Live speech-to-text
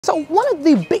So one of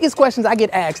the biggest questions I get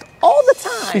asked all the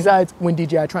time, besides when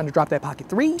DJI trying to drop that Pocket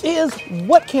 3, is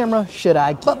what camera should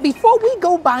I get? But before we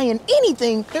go buying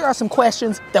anything, there are some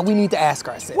questions that we need to ask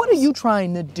ourselves. What are you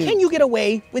trying to do? Can you get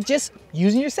away with just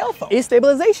using your cell phone? Is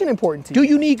stabilization important to you? Do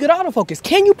you need good autofocus?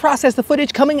 Can you process the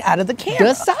footage coming out of the camera?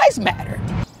 Does size matter?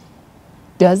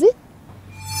 Does it?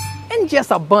 And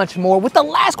just a bunch more, with the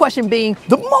last question being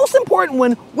the most important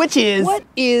one, which is, what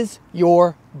is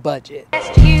your budget?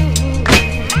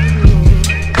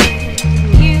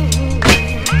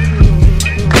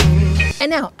 And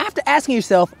now, after asking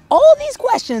yourself all these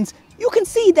questions, you can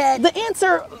see that the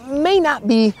answer may not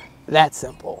be that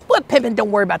simple. But pimpin',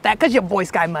 don't worry about that, because your boy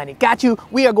Sky Money got you.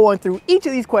 We are going through each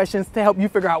of these questions to help you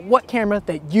figure out what camera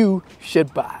that you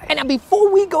should buy. And now,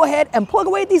 before we go ahead and plug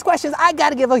away at these questions, I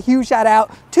gotta give a huge shout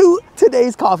out to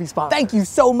today's coffee sponsor. Thank you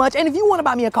so much. And if you wanna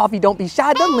buy me a coffee, don't be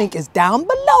shy. The link is down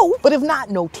below. But if not,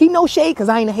 no tea, no shade, because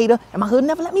I ain't a hater, and my hood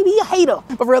never let me be a hater.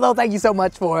 But for real though, thank you so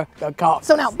much for the coffee.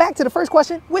 So now, back to the first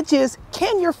question, which is,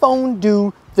 can your phone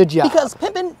do the job? Because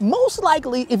pimpin', most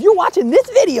likely, if you're watching this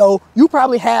video, you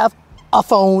probably have a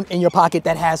phone in your pocket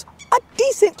that has a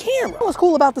decent camera. What's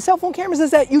cool about the cell phone cameras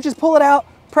is that you just pull it out,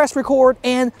 press record,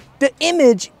 and the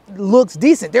image looks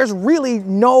decent. There's really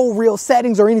no real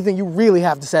settings or anything you really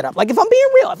have to set up. Like if I'm being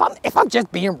real, if I'm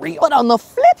just being real. But on the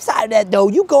flip side of that though,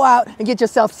 you go out and get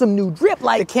yourself some new drip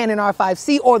like the Canon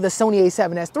R5C or the Sony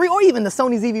A7s III or even the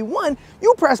Sony ZvE1,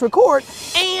 you press record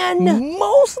and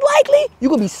most likely you're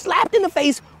gonna be slapped in the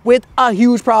face with a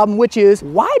huge problem, which is,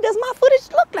 why does my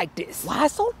footage look like this? Why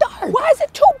is it so dark? Why is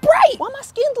it too bright? Why my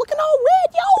skin's looking all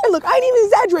red, yo? And look, I ain't even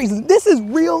exaggerating. This is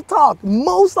real talk.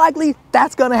 Most likely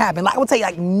that's gonna happen. Like I would say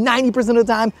like 90% of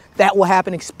the time that will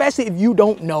happen, especially if you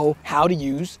don't know how to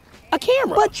use a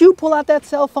camera. But you pull out that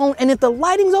cell phone and if the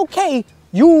lighting's okay,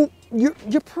 you're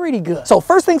pretty good. So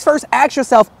first things first, ask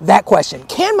yourself that question.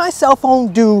 Can my cell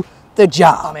phone do the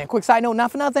job? Oh man, quick side note,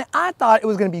 not for nothing, I thought it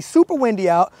was gonna be super windy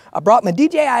out. I brought my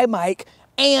DJI mic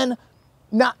and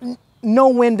no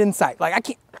wind in sight. Like I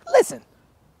can't, listen,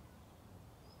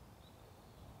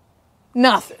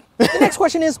 nothing. The next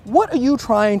question is, what are you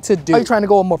trying to do? Are you trying to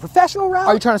go a more professional route?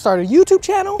 Are you trying to start a YouTube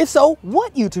channel? If so,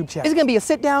 what YouTube channel? Is it gonna be a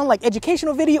sit down, like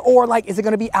educational video, or like, is it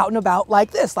gonna be out and about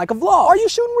like this, like a vlog? Are you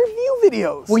shooting review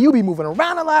videos? Will you be moving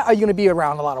around a lot? Are you gonna be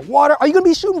around a lot of water? Are you gonna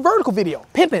be shooting vertical video?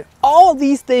 Pimpin', all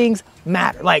these things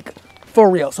matter, like for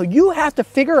real. So you have to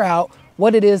figure out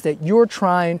what it is that you're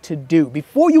trying to do.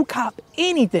 Before you cop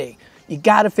anything, you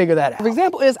gotta figure that out. For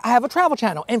example is, I have a travel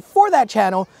channel, and for that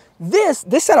channel, this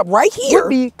setup right here would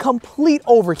be complete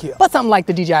overkill. But something like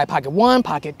the DJI Pocket 1,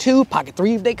 Pocket 2, Pocket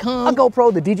 3 if they come, a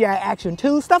GoPro, the DJI Action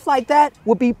 2, stuff like that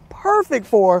would be perfect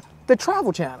for the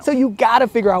travel channel. So you gotta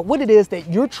figure out what it is that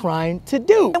you're trying to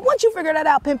do. And once you figure that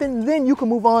out, pimpin', then you can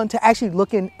move on to actually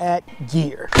looking at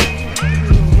gear.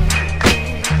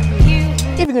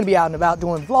 If you're gonna be out and about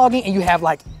doing vlogging and you have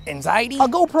like anxiety, a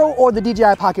GoPro or the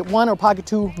DJI Pocket 1 or Pocket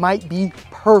 2 might be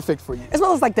perfect for you. As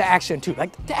well as like the Action 2.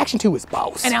 Like the Action 2 is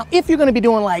boss. And now if you're gonna be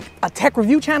doing like a tech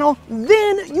review channel,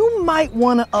 then you might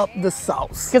wanna up the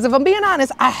sauce. Because if I'm being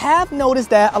honest, I have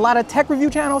noticed that a lot of tech review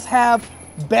channels have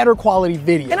better quality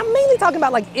video. And I'm mainly talking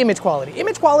about like image quality.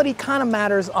 Image quality kind of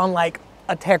matters on like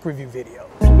a tech review video.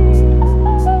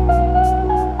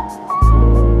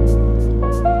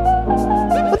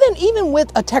 But then even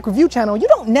with a tech review channel, you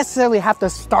don't necessarily have to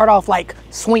start off like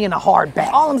swinging a hard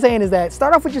bat. All I'm saying is that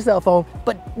start off with your cell phone,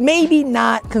 but maybe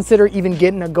not consider even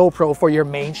getting a GoPro for your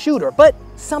main shooter, but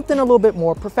something a little bit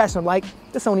more professional like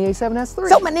the Sony A7s III.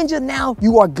 So my ninja, now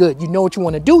you are good. You know what you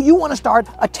want to do. You want to start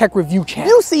a tech review channel.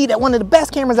 You see that one of the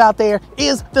best cameras out there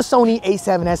is the Sony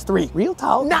A7s III. Real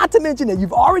talk. Not to mention that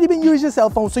you've already been using your cell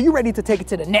phone, so you're ready to take it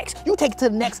to the next. You take it to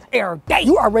the next air day.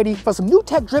 You are ready for some new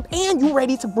tech drip and you're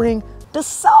ready to bring the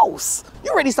sauce.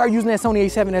 You're ready to start using that Sony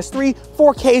A7s III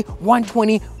 4K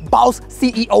 120 boss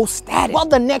CEO status. Well,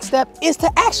 the next step is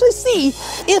to actually see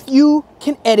if you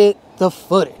can edit the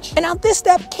footage. And now this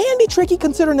step can be tricky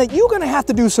considering that you're gonna have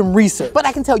to do some research. But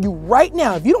I can tell you right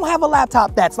now, if you don't have a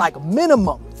laptop that's like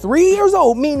minimum 3 years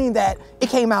old, meaning that it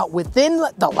came out within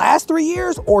the last 3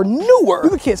 years or newer, you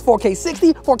can kiss 4K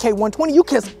 60, 4K 120, you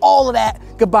kiss all of that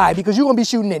goodbye because you're gonna be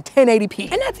shooting in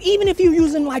 1080p. And that's even if you're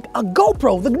using like a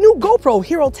GoPro. The new GoPro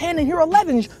Hero 10 and Hero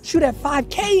 11 shoot at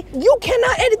 5K. You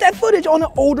cannot edit that footage on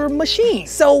an older machine.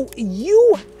 So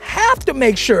you have to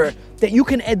make sure that you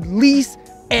can at least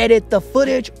edit the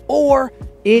footage or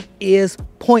it is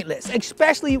pointless,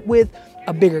 especially with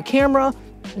a bigger camera,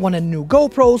 one of the new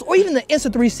GoPros, or even the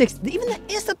Insta360, even the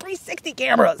Insta360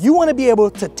 cameras. You wanna be able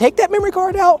to take that memory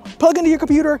card out, plug into your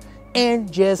computer,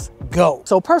 and just go.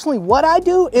 So personally, what I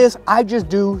do is I just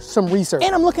do some research,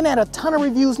 and I'm looking at a ton of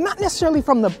reviews, not necessarily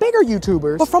from the bigger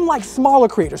YouTubers, but from like smaller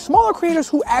creators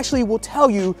who actually will tell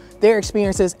you their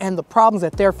experiences and the problems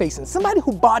that they're facing. Somebody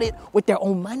who bought it with their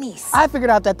own monies. I figured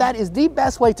out that that is the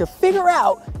best way to figure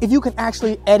out if you can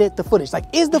actually edit the footage. Like,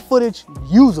 is the footage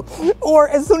usable? Or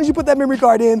as soon as you put that memory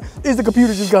card in, is the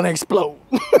computer just gonna explode?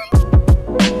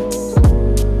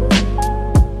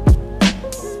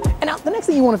 And now the next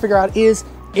thing you wanna figure out is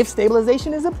if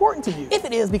stabilization is important to you. If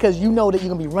it is, because you know that you're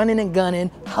gonna be running and gunning,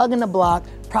 hugging the block,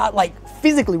 like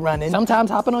physically running, sometimes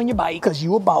hopping on your bike because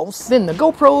you a boss, then the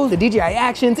GoPros, the DJI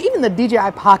Actions, even the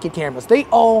DJI Pocket cameras, they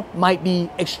all might be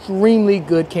extremely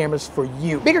good cameras for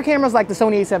you. Bigger cameras like the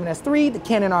Sony A7s III, the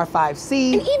Canon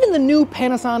R5C, and even the new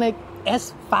Panasonic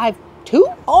S5 II.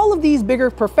 All of these bigger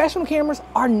professional cameras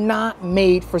are not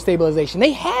made for stabilization.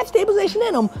 They have stabilization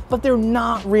in them, but they're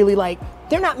not really like,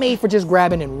 they're not made for just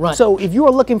grabbing and running. So if you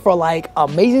are looking for like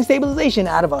amazing stabilization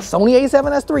out of a Sony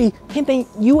A7s III,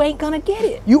 you ain't gonna get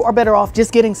it. You are better off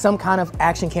just getting some kind of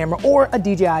action camera or a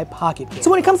DJI Pocket camera.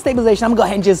 So when it comes to stabilization, I'm gonna go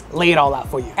ahead and just lay it all out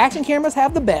for you. Action cameras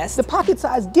have the best. The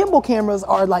pocket-sized gimbal cameras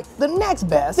are like the next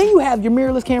best. Then you have your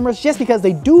mirrorless cameras just because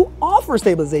they do offer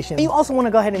stabilization. And you also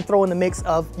wanna go ahead and throw in the mix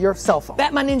of your cell phone.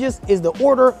 That, my ninjas, is the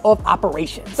order of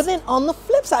operations. But then on the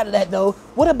flip side of that though,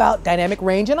 what about dynamic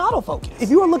range and autofocus? If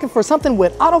you are looking for something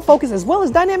with autofocus as well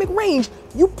as dynamic range,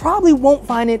 you probably won't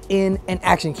find it in an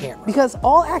action camera because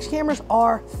all action cameras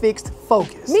are fixed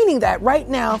focus. Meaning that right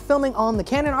now, filming on the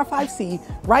Canon R5C,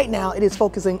 right now it is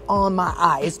focusing on my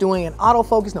eye. It's doing an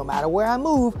autofocus no matter where I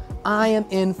move, I am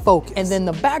in focus. And then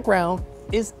the background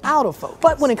is out of focus.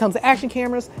 But when it comes to action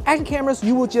cameras,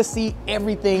 you will just see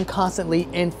everything constantly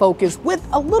in focus with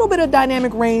a little bit of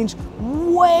dynamic range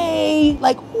way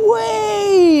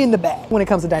in the back. When it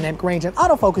comes to dynamic range and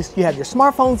autofocus, you have your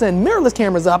smartphones and mirrorless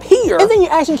cameras up here, and then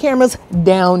your action cameras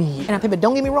down here. And Pippin,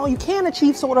 don't get me wrong, you can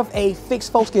achieve sort of a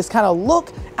fixed focus kind of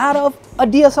look out of a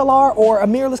DSLR or a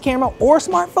mirrorless camera or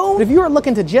smartphone. But if you are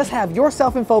looking to just have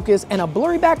yourself in focus and a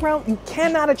blurry background, you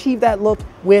cannot achieve that look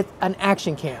with an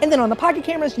action camera. And then on the pocket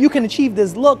cameras, you can achieve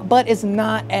this look, but it's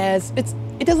not as,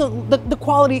 the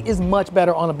quality is much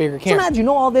better on a bigger camera. So now that you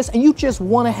know all this and you just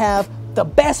want to have the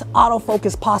best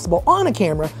autofocus possible on a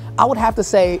camera, I would have to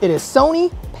say it is Sony,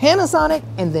 Panasonic,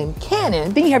 and then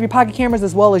Canon. Then you have your pocket cameras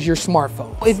as well as your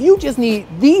smartphone. If you just need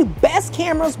the best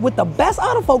cameras with the best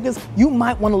autofocus, you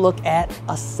might want to look at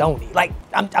a Sony. Like,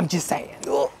 I'm just saying.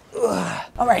 All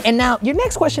right, and now your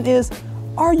next question is,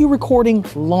 are you recording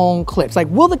long clips? Like,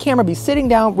 will the camera be sitting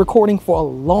down recording for a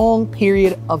long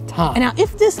period of time? And now,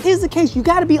 if this is the case, you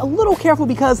gotta be a little careful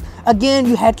because, again,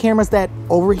 you had cameras that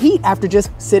overheat after just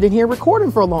sitting here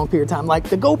recording for a long period of time, like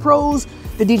the GoPros,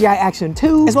 the DJI Action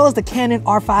 2, as well as the Canon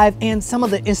R5 and some of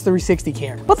the Insta360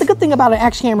 cameras. But the good thing about an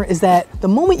action camera is that the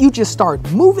moment you just start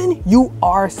moving, you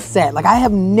are set. Like, I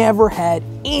have never had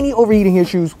any overheating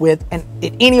issues with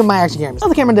any of my action cameras.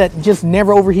 Another camera that just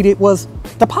never overheated was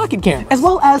the Pocket camera, as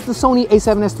well as the Sony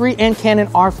A7s III and Canon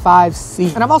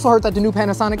R5C. And I've also heard that the new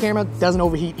Panasonic camera doesn't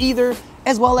overheat either,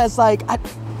 as well as like,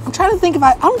 I'm trying to think if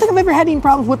I don't think I've ever had any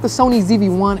problems with the Sony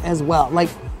ZvE1 as well. Like,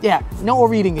 yeah, no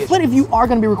overheating issues. But if you are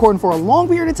gonna be recording for a long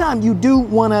period of time, you do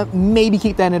wanna maybe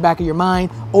keep that in the back of your mind.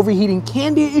 Overheating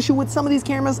can be an issue with some of these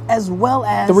cameras, as well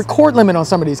as the record limit on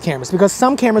some of these cameras, because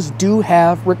some cameras do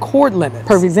have record limits.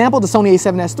 For example, the Sony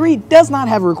A7s III does not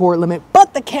have a record limit,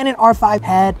 but the Canon R5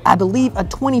 had, I believe, a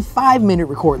 25-minute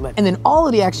record limit. And then all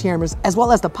of the action cameras, as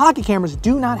well as the pocket cameras,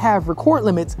 do not have record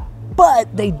limits,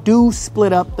 but they do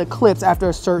split up the clips after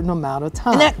a certain amount of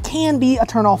time. And that can be a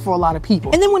turnoff for a lot of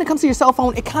people. And then when it comes to your cell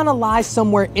phone, it kind of lies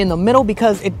somewhere in the middle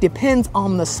because it depends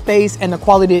on the space and the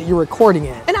quality that you're recording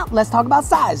in. And now let's talk about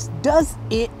size. Does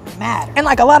it matter? And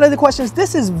like a lot of the questions,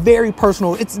 this is very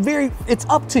personal. It's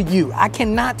up to you. I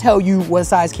cannot tell you what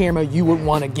size camera you would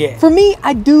want to get. For me,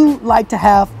 I do like to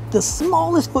have the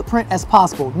smallest footprint as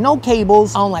possible. No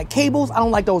cables. I don't like cables. I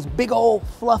don't like those big old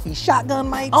fluffy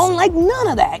shotgun mics. I don't like none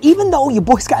of that. Even though your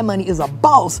boy Sky Money is a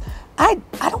boss, I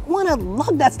don't want to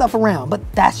lug that stuff around, but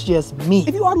that's just me.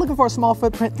 If you are looking for a small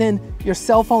footprint, then your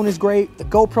cell phone is great, the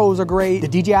GoPros are great, the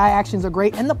DJI Actions are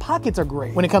great, and the Pockets are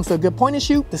great. When it comes to a good point and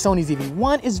shoot, the Sony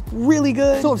ZvE1 is really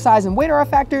good. So if size and weight are a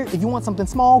factor, if you want something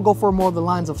small, go for more of the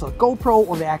lines of the GoPro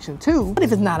or the Action 2. But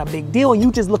if it's not a big deal and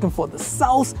you're just looking for the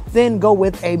sauce, then go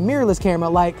with a mirrorless camera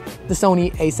like the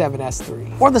Sony A7s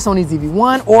III, or the Sony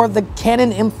ZvE1, or the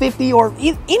Canon M50, or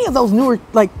any of those newer,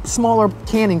 like smaller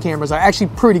Canon cameras are actually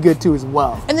pretty good too as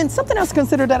well. And then something else to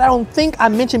consider that I don't think I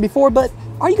mentioned before, but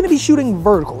are you gonna be shooting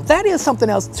vertical? That is something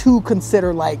else to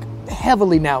consider. Like,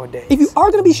 heavily nowadays. If you are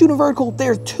gonna be shooting vertical,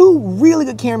 there's two really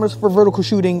good cameras for vertical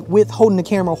shooting with holding the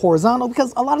camera horizontal,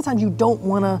 because a lot of times you don't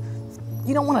wanna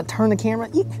turn the camera.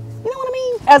 You know what I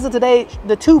mean? As of today,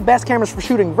 the two best cameras for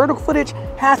shooting vertical footage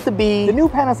has to be the new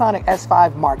Panasonic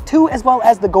S5 Mark II, as well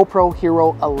as the GoPro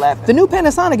Hero 11. The new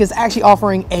Panasonic is actually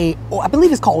offering I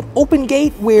believe it's called Open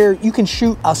Gate, where you can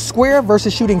shoot a square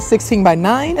versus shooting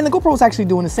 16:9. And the GoPro is actually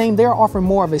doing the same. They're offering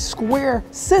more of a square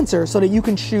sensor so that you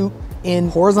can shoot in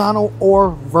horizontal or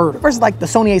vertical. Versus like the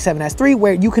Sony A7s III,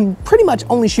 where you can pretty much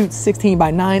only shoot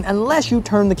 16:9 unless you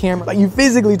turn the camera, like you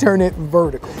physically turn it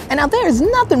vertical. And now there is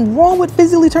nothing wrong with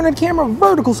physically turning the camera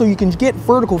vertical so you can get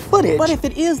vertical footage. But if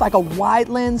it is like a wide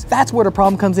lens, that's where the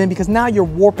problem comes in, because now you're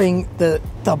warping the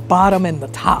bottom and the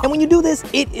top. And when you do this,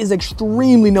 it is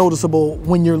extremely noticeable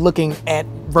when you're looking at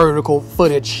vertical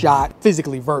footage shot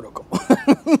physically vertical.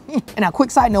 And now,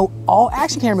 quick side note, all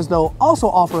action cameras though also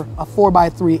offer a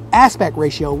 4:3 aspect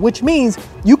ratio, which means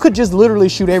you could just literally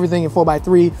shoot everything in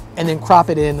 4:3 and then crop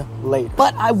it in later.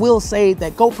 But I will say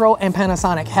that GoPro and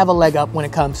Panasonic have a leg up when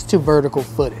it comes to vertical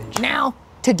footage. Now,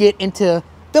 to get into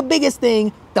the biggest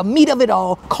thing, the meat of it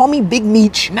all, call me Big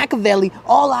Meech, Machiavelli,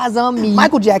 all eyes on me,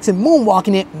 Michael Jackson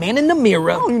moonwalking it, man in the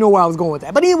mirror. I don't even know where I was going with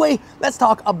that. But anyway, let's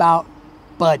talk about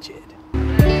budget.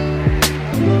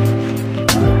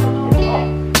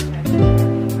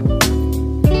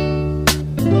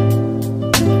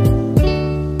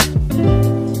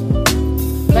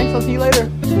 Thanks, I'll see you later.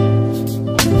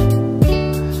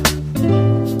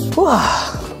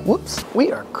 Whoops,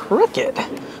 we are crooked.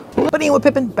 But anyway,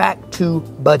 Pippin, back to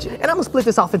budget. And I'm gonna split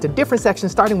this off into different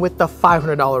sections, starting with the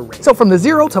 $500 range. So from the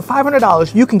 $0 to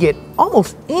 $500, you can get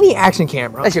almost any action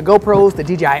camera. That's your GoPros, the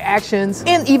DJI Actions,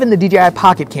 and even the DJI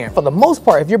Pocket camera. For the most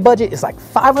part, if your budget is like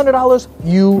 $500,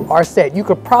 you are set. You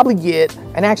could probably get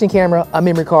an action camera, a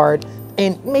memory card,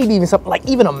 and maybe even something like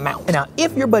even a mount. And now,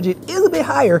 if your budget is a bit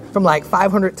higher, from like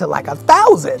 500 to like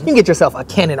 1,000, you can get yourself a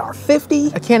Canon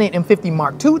R50, a Canon M50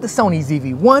 Mark II, the Sony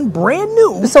ZvE1, brand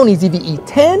new, the Sony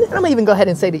ZvE10, and I'm gonna even go ahead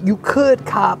and say that you could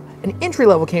cop an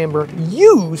entry-level camera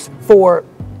used for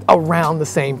around the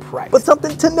same price. But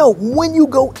something to note, when you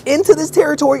go into this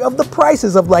territory of the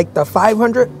prices of like the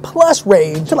 500 plus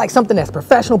range to like something that's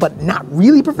professional but not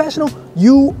really professional,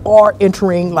 you are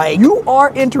entering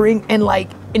in like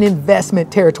an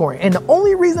investment territory. And the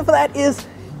only reason for that is,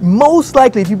 most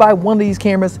likely if you buy one of these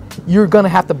cameras, you're gonna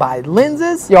have to buy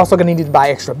lenses. You're also gonna need to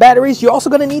buy extra batteries. You're also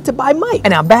gonna need to buy mic.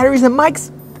 And now batteries and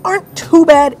mics aren't too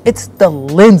bad. It's the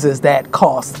lenses that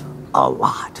cost a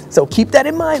lot. So keep that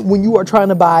in mind when you are trying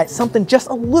to buy something just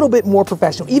a little bit more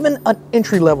professional, even an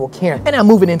entry-level camera. And now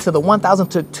moving into the $1,000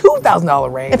 to $2,000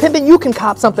 range, and Pimpin', you can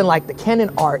cop something like the Canon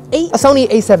R8, a Sony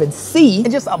A7SIII,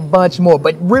 and just a bunch more.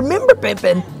 But remember,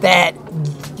 Pimpin', that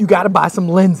you gotta buy some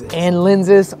lenses. And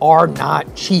lenses are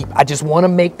not cheap. I just wanna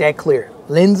make that clear.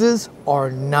 Lenses are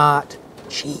not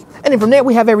cheap. And then from there,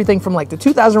 we have everything from like the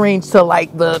 $2,000 range to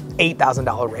like the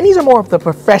 $8,000 range. And these are more of the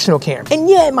professional cameras. And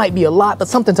yeah, it might be a lot, but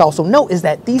something to also note is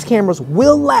that these cameras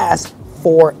will last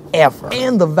forever,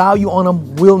 and the value on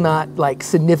them will not like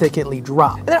significantly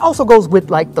drop. And that also goes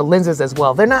with like the lenses as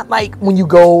well. They're not like when you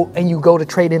go to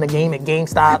trade in a game at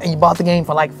GameStop and you bought the game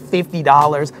for like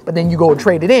 $50, but then you go and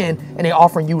trade it in and they're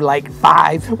offering you like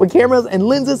 $5. With cameras and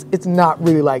lenses, it's not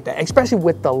really like that, especially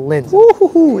with the lenses.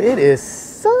 Woo-hoo-hoo, it is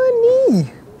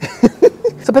sunny.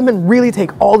 So Pimpin', really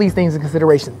take all these things in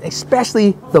consideration,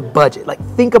 especially the budget. Like,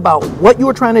 think about what you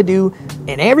were trying to do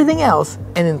and everything else,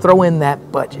 and then throw in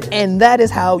that budget. And that is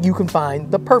how you can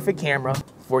find the perfect camera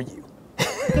for you.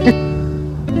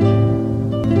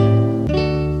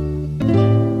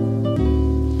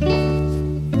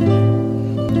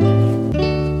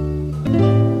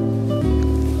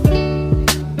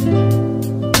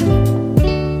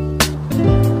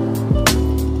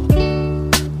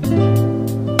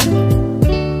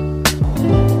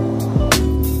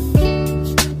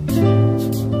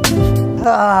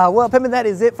 Well, Pimpin', that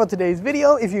is it for today's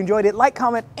video. If you enjoyed it, like,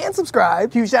 comment, and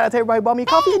subscribe. Huge shout out to everybody who bought me a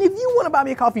coffee. And if you want to buy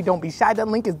me a coffee, don't be shy. That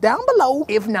link is down below.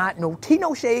 If not, no tea,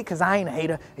 no shade, because I ain't a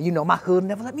hater. And you know my hood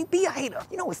never let me be a hater.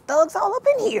 You know, it's thugs all up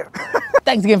in here.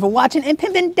 Thanks again for watching. And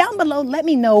Pimpin', down below, let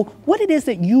me know what it is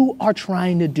that you are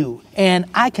trying to do. And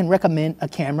I can recommend a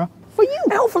camera for you.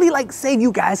 And hopefully, like, save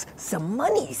you guys some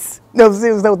monies. No,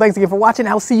 thanks again for watching.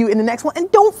 I'll see you in the next one. And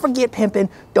don't forget, Pimpin',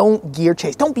 don't gear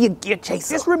chase. Don't be a gear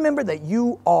chaser. Just remember that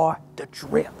you are the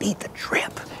drip. Be the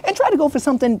drip. And try to go for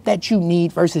something that you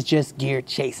need versus just gear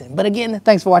chasing. But again,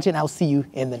 thanks for watching. I'll see you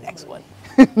in the next one.